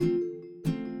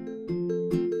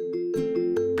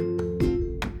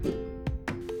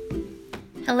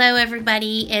Hello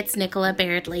everybody, it's Nicola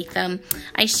Baird Latham.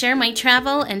 I share my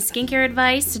travel and skincare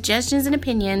advice, suggestions, and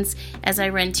opinions as I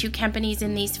run 2 companies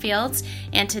in these fields,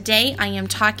 and today I am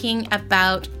talking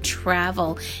about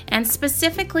travel, and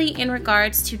specifically in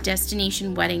regards to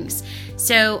destination weddings.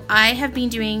 So I have been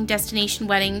doing destination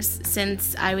weddings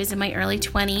since I was in my early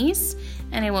 20s,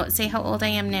 and I won't say how old I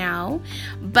am now,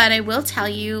 but I will tell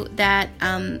you that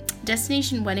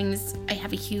destination weddings I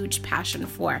have a huge passion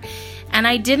for. And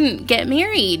I didn't get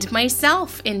married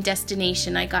myself in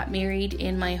destination. I got married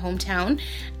in my hometown,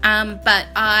 but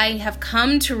I have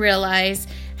come to realize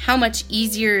how much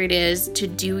easier it is to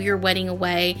do your wedding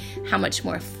away, how much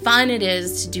more fun it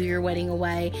is to do your wedding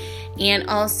away, and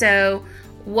also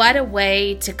what a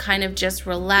way to kind of just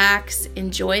relax,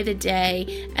 enjoy the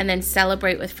day, and then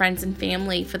celebrate with friends and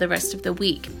family for the rest of the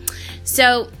week.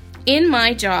 So in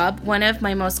my job, one of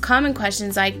my most common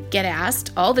questions I get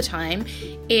asked all the time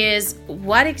is,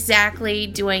 what exactly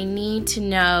do I need to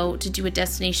know to do a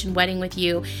destination wedding with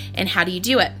you, and how do you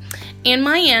do it? And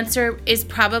my answer is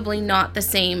probably not the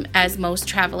same as most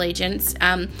travel agents.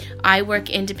 I work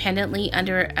independently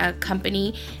under a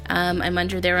company. I'm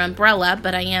under their umbrella,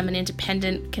 but I am an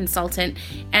independent consultant,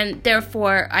 and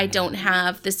therefore I don't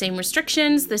have the same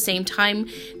restrictions, the same time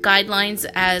guidelines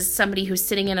as somebody who's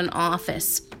sitting in an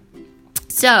office.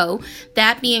 So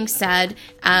that being said,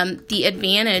 the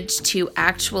advantage to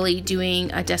actually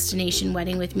doing a destination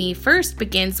wedding with me first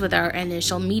begins with our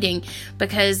initial meeting,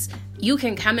 because you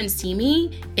can come and see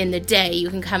me in the day, you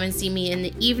can come and see me in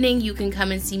the evening, you can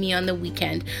come and see me on the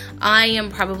weekend. I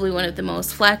am probably one of the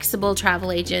most flexible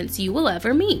travel agents you will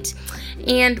ever meet.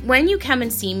 And when you come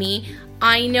and see me,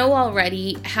 I know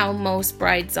already how most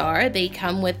brides are. They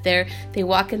come with they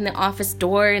walk in the office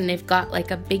door and they've got like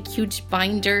a big huge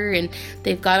binder, and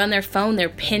they've got on their phone their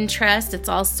Pinterest. It's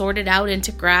all sorted out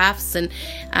into graphs, and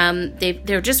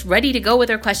they're just ready to go with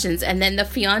their questions. And then the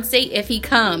fiance, if he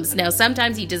comes, now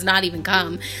sometimes he does not even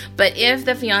come, but if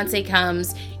the fiance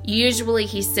comes, usually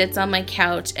he sits on my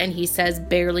couch and he says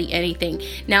barely anything.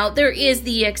 Now, there is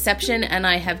the exception, and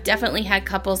I have definitely had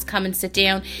couples come and sit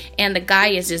down and the guy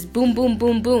is just boom, boom,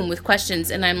 boom, boom with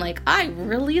questions. And I'm like, I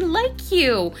really like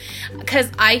you, because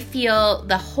I feel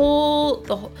the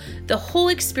whole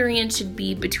experience should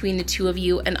be between the two of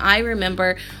you. And I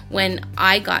remember when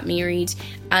I got married,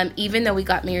 even though we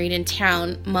got married in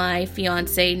town, my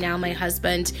fiance, now my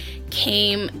husband,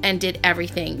 came and did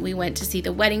everything. We went to see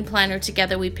the wedding planner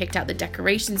together. We picked out the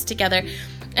decorations together.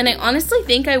 And I honestly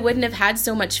think I wouldn't have had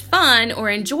so much fun or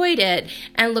enjoyed it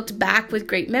and looked back with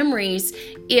great memories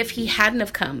if he hadn't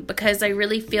have come, because I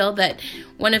really feel that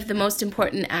one of the most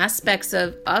important aspects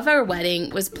of our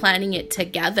wedding was planning it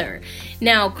together.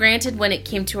 Now, granted, when it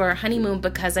came to our honeymoon,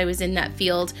 because I was in that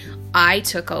field, I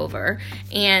took over.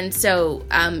 And so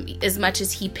as much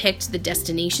as he picked the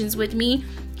destinations with me,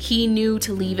 he knew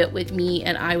to leave it with me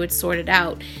and I would sort it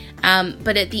out.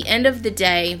 But at the end of the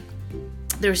day,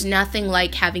 there's nothing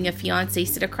like having a fiance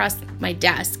sit across my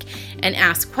desk and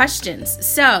ask questions.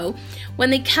 So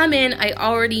when they come in, I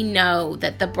already know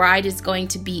that the bride is going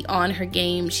to be on her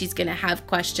game. She's going to have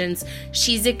questions.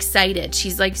 She's excited.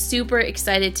 She's like super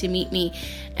excited to meet me.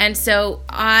 And so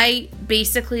I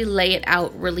basically lay it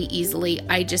out really easily.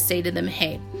 I just say to them,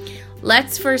 hey,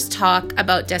 let's first talk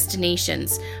about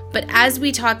destinations. But as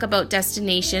we talk about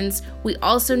destinations, we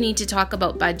also need to talk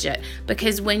about budget,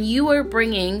 because when you are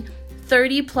bringing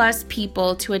 30 plus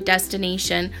people to a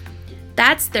destination,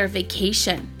 that's their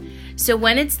vacation. So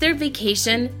when it's their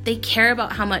vacation, they care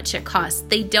about how much it costs.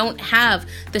 They don't have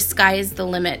the sky is the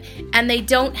limit, and they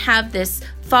don't have this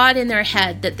thought in their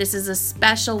head that this is a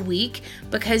special week,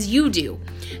 because you do.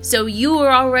 So you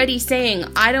are already saying,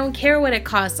 I don't care what it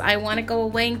costs. I want to go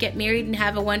away and get married and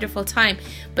have a wonderful time.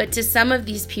 But to some of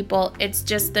these people, it's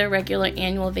just their regular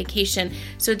annual vacation.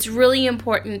 So it's really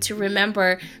important to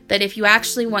remember that if you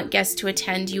actually want guests to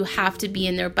attend, you have to be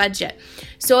in their budget.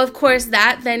 So of course,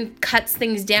 that then cuts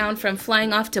things down from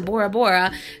flying off to Bora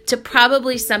Bora to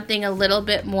probably something a little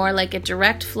bit more like a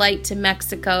direct flight to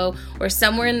Mexico or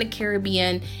somewhere in the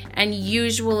Caribbean, and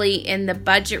usually in the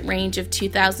budget range of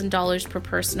 $2,000 per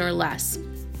person or less.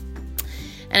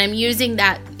 And I'm using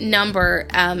that number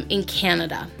in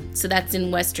Canada. So that's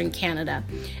in Western Canada.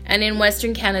 And in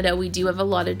Western Canada, we do have a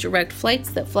lot of direct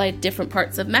flights that fly to different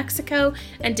parts of Mexico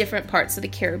and different parts of the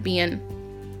Caribbean.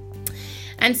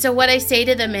 And so what I say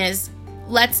to them is,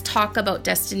 let's talk about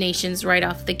destinations right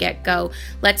off the get-go.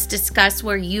 Let's discuss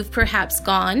where you've perhaps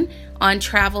gone on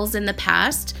travels in the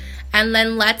past, and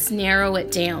then let's narrow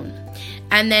it down.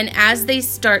 And then as they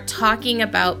start talking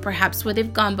about perhaps where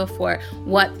they've gone before,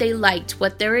 what they liked,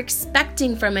 what they're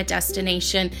expecting from a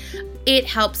destination, it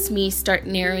helps me start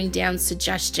narrowing down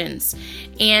suggestions.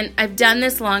 And I've done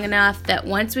this long enough that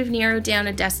once we've narrowed down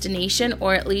a destination,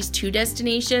 or at least 2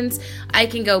 destinations, I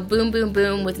can go boom, boom,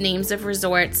 boom with names of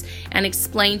resorts and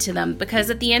explain to them. Because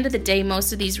at the end of the day,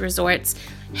 most of these resorts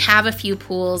have a few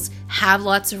pools, have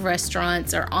lots of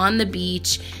restaurants, are on the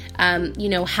beach,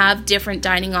 have different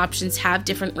dining options, have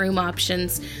different room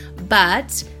options,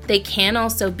 but they can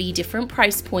also be different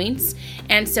price points.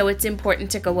 And so it's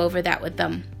important to go over that with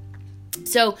them.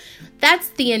 So that's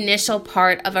the initial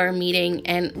part of our meeting,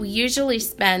 and we usually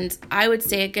spend, I would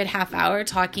say, a good half hour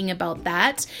talking about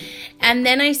that. And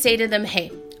then I say to them,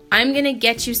 hey, I'm going to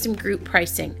get you some group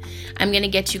pricing. I'm going to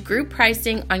get you group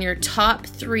pricing on your top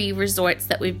 3 resorts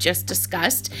that we've just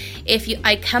discussed. If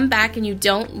I come back and you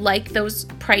don't like those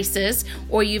prices,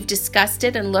 or you've discussed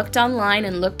it and looked online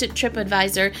and looked at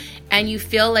TripAdvisor and you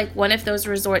feel like one of those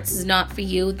resorts is not for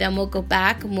you, then we'll go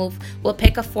back and we'll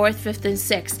pick a 4th, 5th, and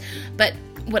 6th. But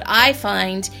what I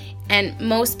find, and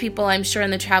most people I'm sure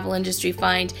in the travel industry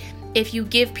find, if you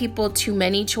give people too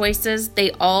many choices,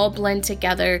 they all blend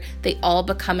together, they all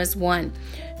become as one.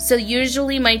 So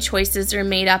usually my choices are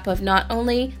made up of not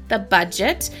only the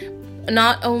budget,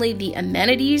 not only the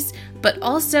amenities, but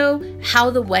also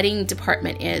how the wedding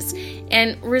department is.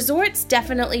 And resorts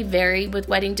definitely vary with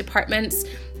wedding departments.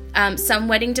 Some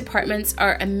wedding departments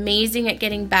are amazing at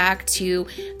getting back to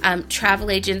travel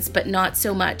agents, but not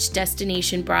so much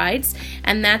destination brides.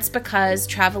 And that's because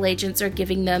travel agents are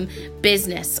giving them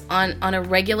business on a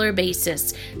regular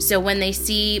basis. So when they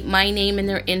see my name in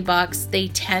their inbox, they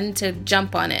tend to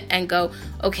jump on it and go,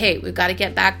 okay, we've got to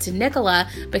get back to Nicola,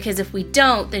 because if we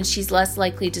don't, then she's less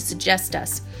likely to suggest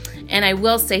us. And I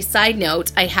will say, side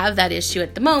note, I have that issue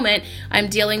at the moment. I'm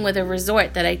dealing with a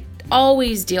resort that I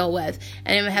always deal with,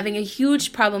 and I'm having a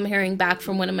huge problem hearing back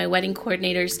from one of my wedding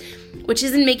coordinators, which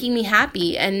isn't making me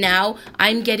happy. And now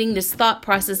I'm getting this thought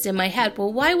process in my head,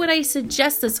 well, why would I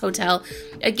suggest this hotel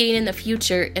again in the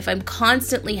future if I'm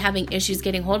constantly having issues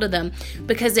getting hold of them?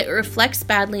 Because it reflects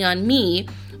badly on me,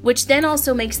 which then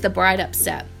also makes the bride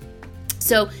upset.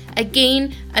 So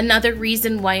again, another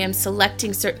reason why I'm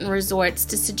selecting certain resorts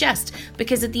to suggest,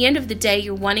 because at the end of the day,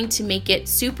 you're wanting to make it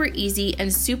super easy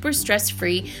and super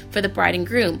stress-free for the bride and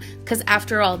groom, because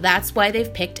after all, that's why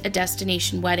they've picked a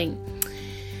destination wedding.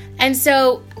 And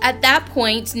so at that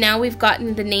point, now we've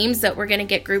gotten the names that we're going to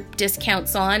get group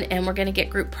discounts on and we're going to get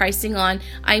group pricing on.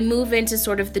 I move into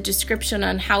sort of the description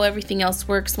on how everything else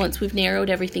works once we've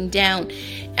narrowed everything down.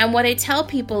 And what I tell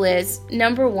people is,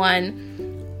 number one,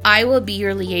 I will be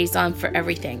your liaison for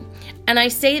everything. And I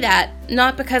say that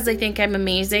not because I think I'm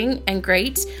amazing and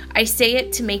great. I say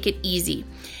it to make it easy.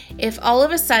 If all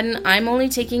of a sudden I'm only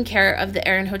taking care of the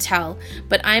Erin Hotel,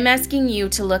 but I'm asking you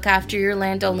to look after your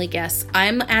land-only guests,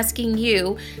 I'm asking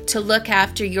you to look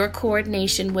after your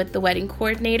coordination with the wedding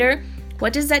coordinator,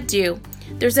 what does that do?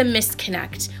 There's a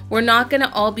misconnect. We're not going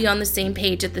to all be on the same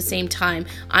page at the same time.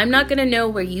 I'm not going to know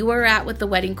where you are at with the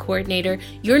wedding coordinator.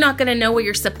 You're not going to know where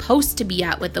you're supposed to be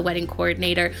at with the wedding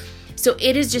coordinator. So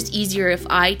it is just easier if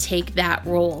I take that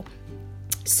role.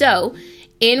 So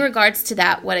in regards to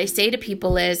that, what I say to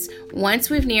people is, once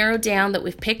we've narrowed down that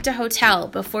we've picked a hotel,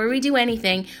 before we do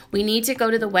anything, we need to go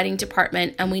to the wedding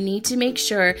department and we need to make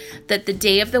sure that the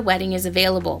day of the wedding is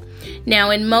available.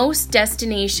 Now, in most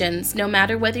destinations, no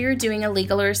matter whether you're doing a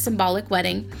legal or a symbolic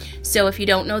wedding, so if you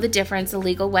don't know the difference, a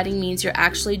legal wedding means you're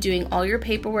actually doing all your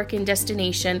paperwork in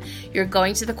destination, you're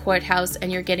going to the courthouse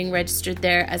and you're getting registered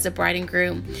there as a bride and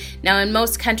groom. Now, in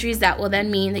most countries, that will then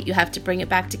mean that you have to bring it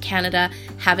back to Canada,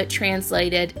 have it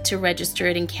translated to register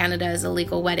it in Canada as a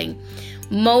legal wedding.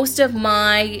 Most of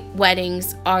my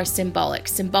weddings are symbolic.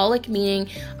 Symbolic meaning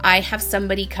I have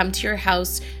somebody come to your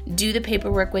house, do the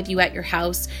paperwork with you at your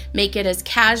house, make it as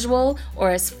casual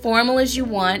or as formal as you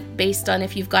want based on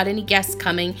if you've got any guests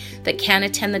coming that can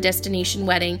attend the destination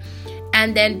wedding.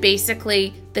 And then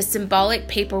basically the symbolic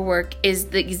paperwork is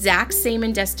the exact same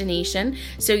in destination.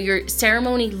 So your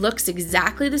ceremony looks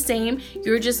exactly the same.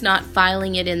 You're just not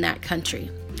filing it in that country.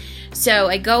 So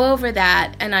I go over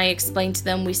that and I explain to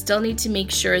them we still need to make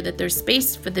sure that there's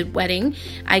space for the wedding.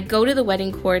 I go to the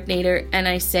wedding coordinator and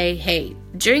I say, hey,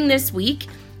 during this week,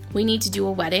 we need to do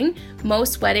a wedding.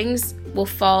 Most weddings will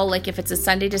fall, like if it's a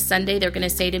Sunday to Sunday, they're going to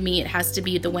say to me it has to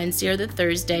be the Wednesday or the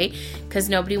Thursday because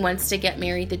nobody wants to get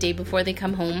married the day before they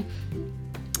come home.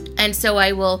 And so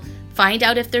I will find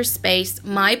out if there's space.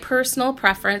 My personal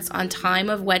preference on time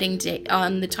of wedding day,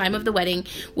 on the time of the wedding,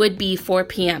 would be 4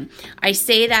 p.m. I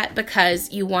say that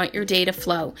because you want your day to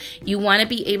flow. You want to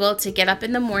be able to get up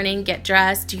in the morning, get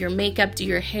dressed, do your makeup, do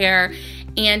your hair,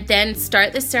 and then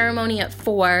start the ceremony at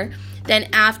 4. Then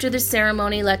after the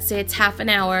ceremony, let's say it's half an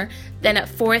hour, Then at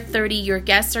 4:30, your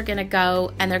guests are going to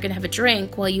go and they're going to have a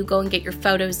drink while you go and get your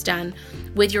photos done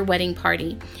with your wedding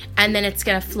party. And then it's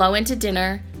going to flow into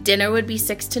dinner. Dinner would be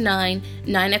 6 to 9.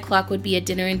 9 o'clock would be a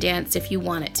dinner and dance if you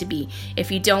want it to be.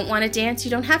 If you don't want to dance,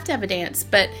 you don't have to have a dance.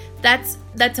 But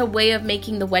that's a way of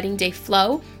making the wedding day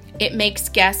flow. It makes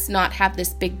guests not have this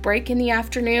big break in the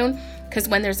afternoon, because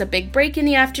when there's a big break in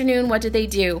the afternoon, what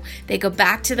do? They go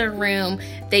back to their room,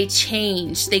 they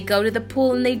change, they go to the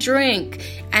pool and they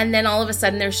drink, and then all of a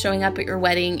sudden they're showing up at your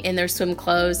wedding in their swim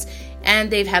clothes and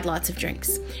they've had lots of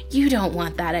drinks. You don't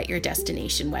want that at your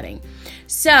destination wedding.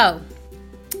 So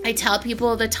I tell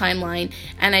people the timeline,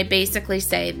 and I basically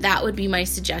say that would be my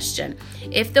suggestion.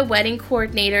 If the wedding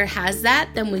coordinator has that,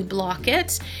 then we block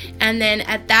it. And then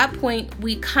at that point,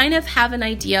 we kind of have an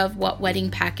idea of what wedding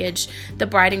package the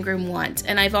bride and groom want.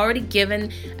 And I've already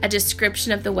given a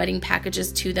description of the wedding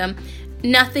packages to them.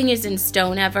 Nothing is in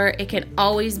stone ever. It can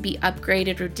always be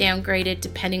upgraded or downgraded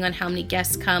depending on how many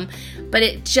guests come, but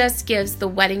it just gives the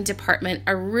wedding department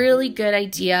a really good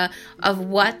idea of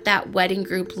what that wedding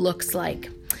group looks like.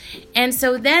 And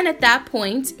so then at that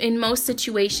point, in most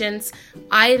situations,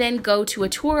 I then go to a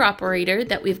tour operator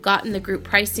that we've gotten the group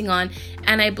pricing on,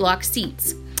 and I block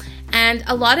seats. And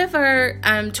a lot of our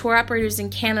tour operators in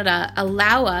Canada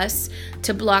allow us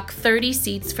to block 30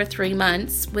 seats for 3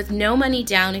 months with no money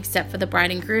down except for the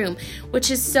bride and groom, which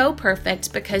is so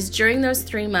perfect because during those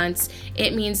 3 months,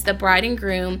 it means the bride and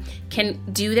groom can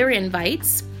do their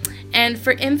invites. And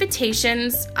for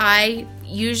invitations, I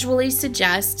usually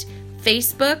suggest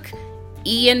Facebook,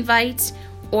 e-invite,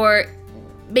 or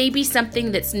maybe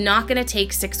something that's not going to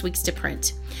take 6 weeks to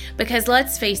print. Because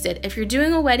let's face it, if you're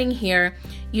doing a wedding here,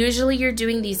 usually you're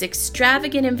doing these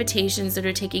extravagant invitations that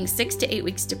are taking 6 to 8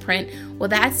 weeks to print. Well,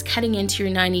 that's cutting into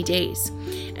your 90 days.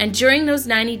 And during those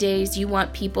 90 days, you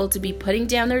want people to be putting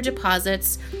down their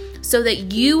deposits so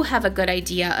that you have a good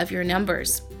idea of your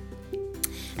numbers.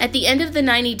 At the end of the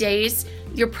 90 days,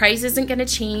 your price isn't going to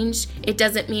change. It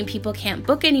doesn't mean people can't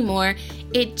book anymore.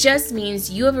 It just means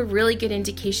you have a really good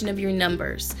indication of your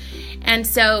numbers. And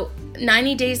so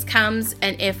 90 days comes,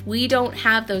 and if we don't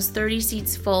have those 30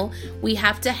 seats full, we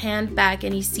have to hand back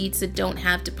any seats that don't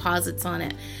have deposits on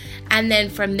it. And then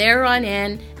from there on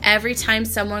in, every time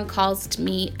someone calls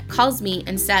me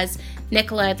and says,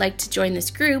 Nicola, I'd like to join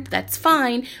this group, that's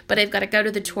fine, but I've got to go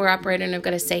to the tour operator and I've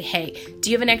got to say, hey,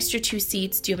 do you have an extra 2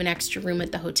 seats? Do you have an extra room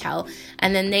at the hotel?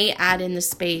 And then they add in the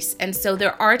space. And so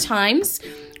there are times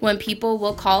when people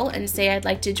will call and say, I'd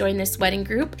like to join this wedding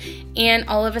group, and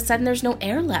all of a sudden there's no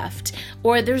air left,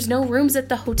 or there's no rooms at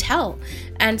the hotel.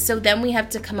 And so then we have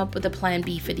to come up with a plan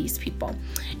B for these people.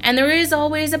 And there is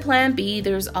always a plan B.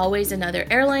 There's always another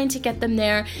airline to get them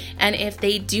there. And if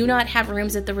they do not have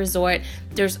rooms at the resort,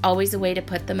 there's always a way to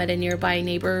put them at a nearby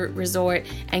neighbor resort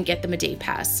and get them a day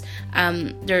pass.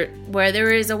 Where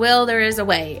there is a will, there is a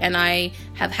way. And I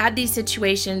have had these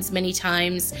situations many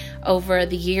times over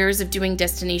the years of doing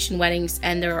destination weddings,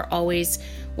 and there are always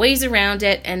ways around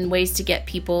it and ways to get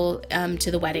people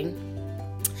to the wedding.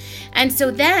 And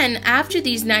so then after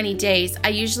these 90 days, I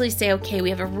usually say, okay, we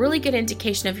have a really good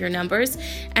indication of your numbers.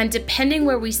 And depending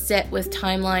where we sit with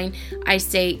timeline, I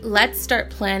say, let's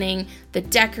start planning the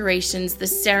decorations, the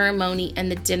ceremony,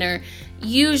 and the dinner,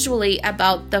 usually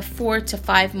about the 4 to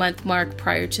 5 month mark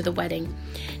prior to the wedding.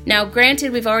 Now,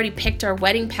 granted, we've already picked our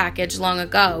wedding package long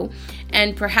ago,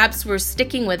 and perhaps we're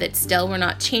sticking with it still. We're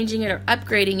not changing it or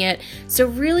upgrading it. So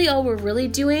really all we're really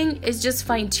doing is just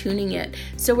fine-tuning it.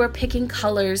 So we're picking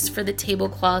colors for the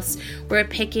tablecloths. We're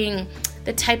picking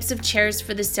the types of chairs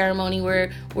for the ceremony.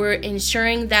 We're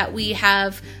ensuring that we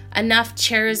have enough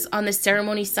chairs on the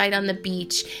ceremony site on the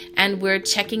beach, and we're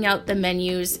checking out the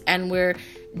menus, and we're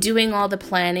doing all the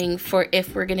planning for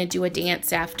if we're going to do a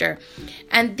dance after.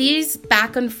 And these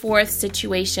back and forth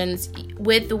situations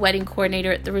with the wedding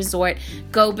coordinator at the resort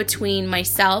go between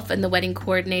myself and the wedding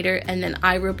coordinator, and then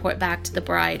I report back to the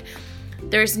bride.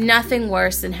 There's nothing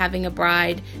worse than having a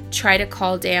bride try to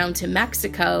call down to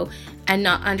Mexico and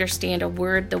not understand a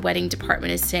word the wedding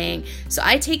department is saying. So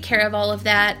I take care of all of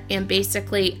that, and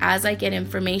basically as I get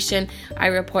information, I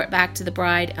report back to the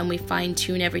bride and we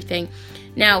fine-tune everything.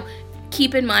 Now,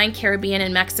 keep in mind, Caribbean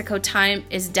and Mexico time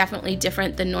is definitely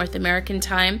different than North American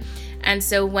time. And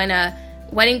so when a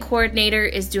wedding coordinator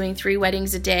is doing 3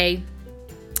 weddings a day,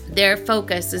 their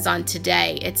focus is on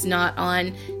today. It's not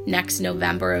on next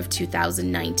November of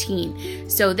 2019.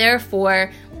 So therefore,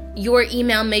 your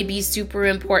email may be super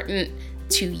important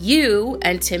to you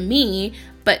and to me,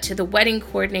 but to the wedding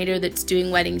coordinator that's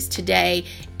doing weddings today,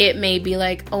 it may be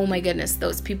like, oh my goodness,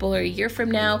 those people are a year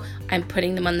from now, I'm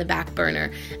putting them on the back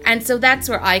burner. And so that's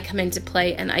where I come into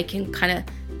play, and I can kind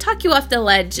of talk you off the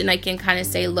ledge, and I can kind of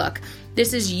say, look,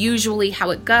 this is usually how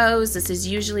it goes. This is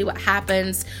usually what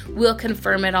happens. We'll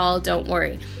confirm it all. Don't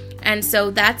worry. And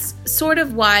so that's sort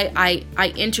of why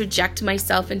I interject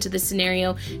myself into the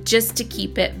scenario, just to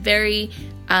keep it very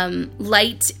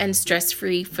light and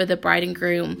stress-free for the bride and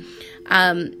groom.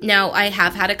 Now, I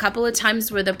have had a couple of times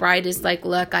where the bride is like,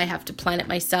 look, I have to plan it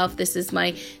myself. This is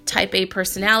my type A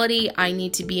personality. I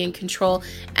need to be in control.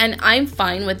 And I'm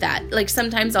fine with that. Like,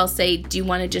 sometimes I'll say, do you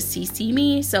want to just CC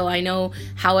me so I know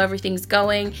how everything's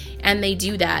going? And they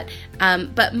do that.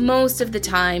 But most of the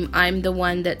time, I'm the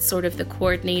one that's sort of the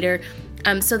coordinator,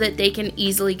 so that they can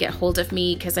easily get hold of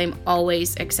me because I'm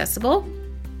always accessible.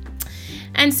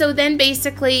 And so then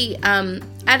basically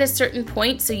at a certain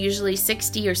point, so usually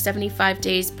 60 or 75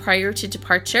 days prior to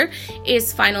departure,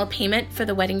 is final payment for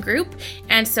the wedding group.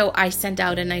 And so I send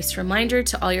out a nice reminder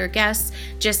to all your guests,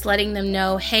 just letting them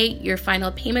know, hey, your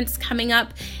final payment's coming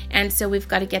up. And so we've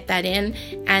got to get that in.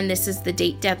 And this is the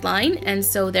date deadline. And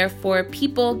so therefore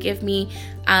people give me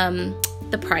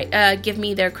give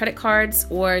me their credit cards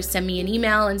or send me an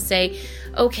email and say,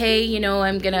 okay,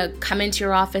 I'm going to come into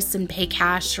your office and pay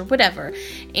cash or whatever.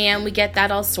 And we get that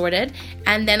all sorted.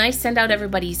 And then I send out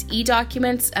everybody's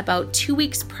e-documents about 2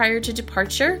 weeks prior to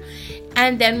departure.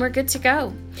 And then we're good to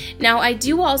go. Now, I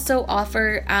do also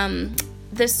offer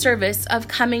the service of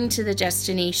coming to the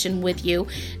destination with you.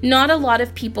 Not a lot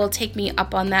of people take me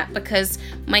up on that, because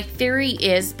my theory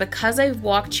is, because I've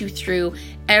walked you through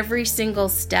every single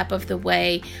step of the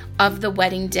way of the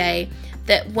wedding day,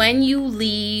 that when you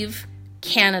leave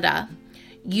Canada,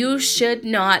 you should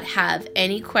not have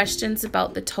any questions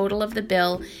about the total of the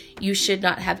bill. You should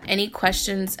not have any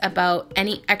questions about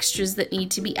any extras that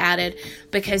need to be added,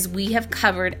 because we have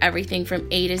covered everything from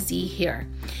A to Z here.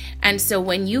 And so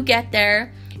when you get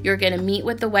there, you're going to meet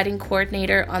with the wedding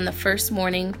coordinator on the first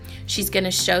morning. She's going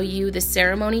to show you the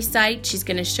ceremony site. She's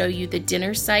going to show you the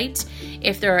dinner site.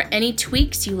 If there are any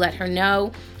tweaks, you let her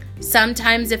know.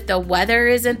 Sometimes if the weather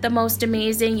isn't the most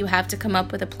amazing, you have to come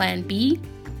up with a plan B.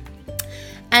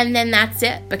 And then that's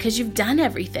it, because you've done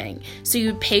everything. So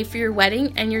you pay for your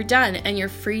wedding and you're done, and you're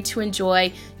free to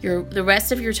enjoy the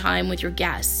rest of your time with your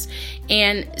guests.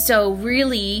 And so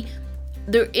really,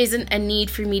 there isn't a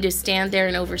need for me to stand there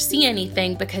and oversee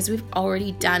anything, because we've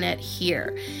already done it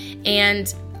here.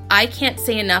 And I can't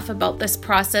say enough about this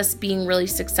process being really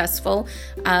successful.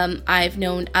 I've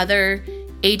known other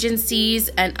agencies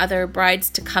and other brides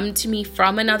to come to me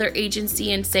from another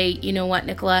agency and say, you know what,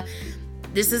 Nicola,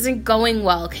 this isn't going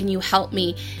well. Can you help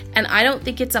me? And I don't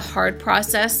think it's a hard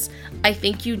process. I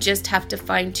think you just have to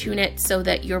fine tune it so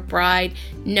that your bride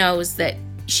knows that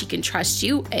she can trust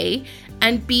you, A,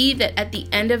 and B, that at the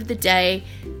end of the day,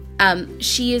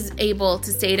 she is able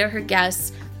to say to her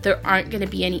guests, there aren't going to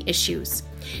be any issues.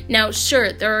 Now,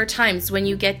 sure, there are times when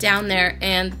you get down there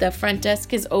and the front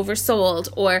desk is oversold,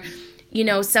 or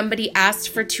somebody asked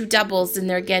for 2 doubles and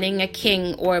they're getting a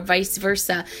king, or vice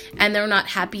versa, and they're not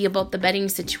happy about the bedding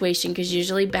situation, because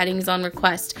usually bedding's on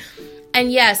request. And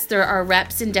yes, there are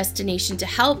reps in destination to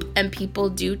help, and people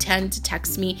do tend to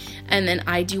text me, and then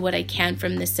I do what I can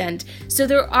from this end. So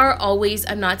there are always,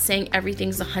 I'm not saying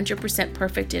everything's 100%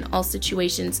 perfect in all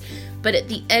situations, but at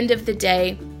the end of the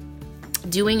day,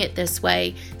 doing it this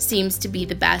way seems to be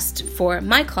the best for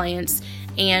my clients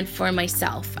and for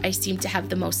myself. I seem to have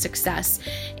the most success.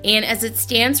 And as it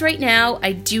stands right now,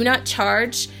 I do not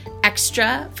charge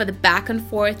extra for the back and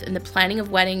forth and the planning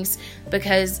of weddings,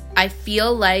 because I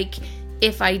feel like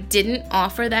if I didn't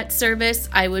offer that service,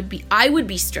 I would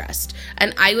be stressed,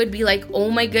 and I would be like,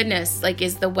 oh my goodness, like,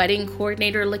 is the wedding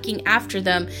coordinator looking after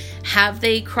them? Have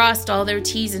they crossed all their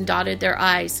T's and dotted their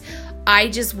I's? I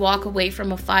just walk away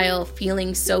from a file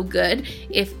feeling so good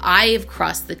if I have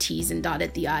crossed the T's and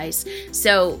dotted the I's.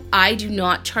 So I do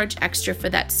not charge extra for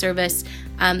that service.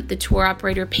 The tour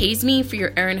operator pays me for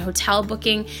your air and hotel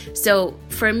booking. So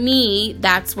for me,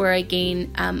 that's where I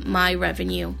gain my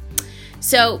revenue.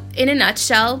 So in a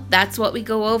nutshell, that's what we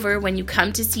go over when you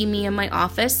come to see me in my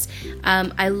office.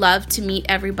 I love to meet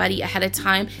everybody ahead of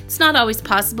time. It's not always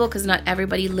possible because not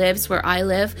everybody lives where I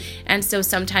live. And so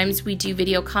sometimes we do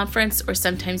video conference, or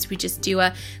sometimes we just do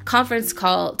a conference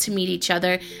call to meet each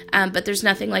other. But there's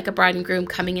nothing like a bride and groom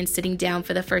coming and sitting down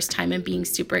for the first time and being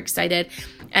super excited.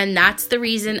 And that's the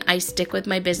reason I stick with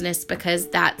my business, because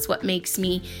that's what makes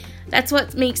me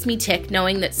tick,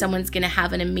 knowing that someone's going to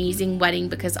have an amazing wedding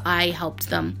because I helped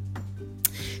them.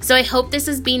 So I hope this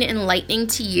has been enlightening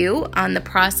to you on the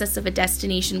process of a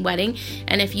destination wedding.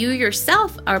 And if you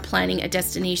yourself are planning a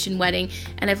destination wedding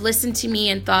and have listened to me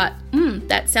and thought,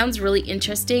 that sounds really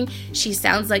interesting. She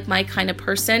sounds like my kind of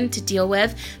person to deal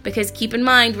with, because keep in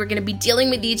mind, we're going to be dealing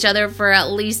with each other for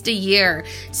at least a year.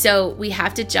 So we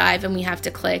have to jive and we have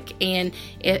to click. And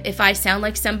if I sound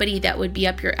like somebody that would be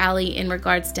up your alley in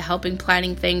regards to helping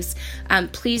planning things,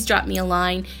 please drop me a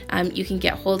line. You can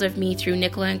get hold of me through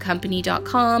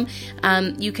nicolaandcompany.com.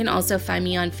 You can also find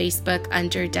me on Facebook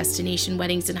under Destination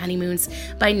Weddings and Honeymoons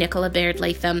by Nicola Baird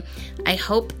Latham. I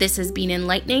hope this has been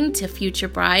enlightening to future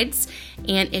brides.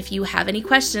 And if you have any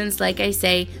questions, like I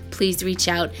say, please reach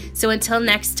out. So until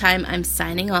next time, I'm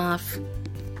signing off.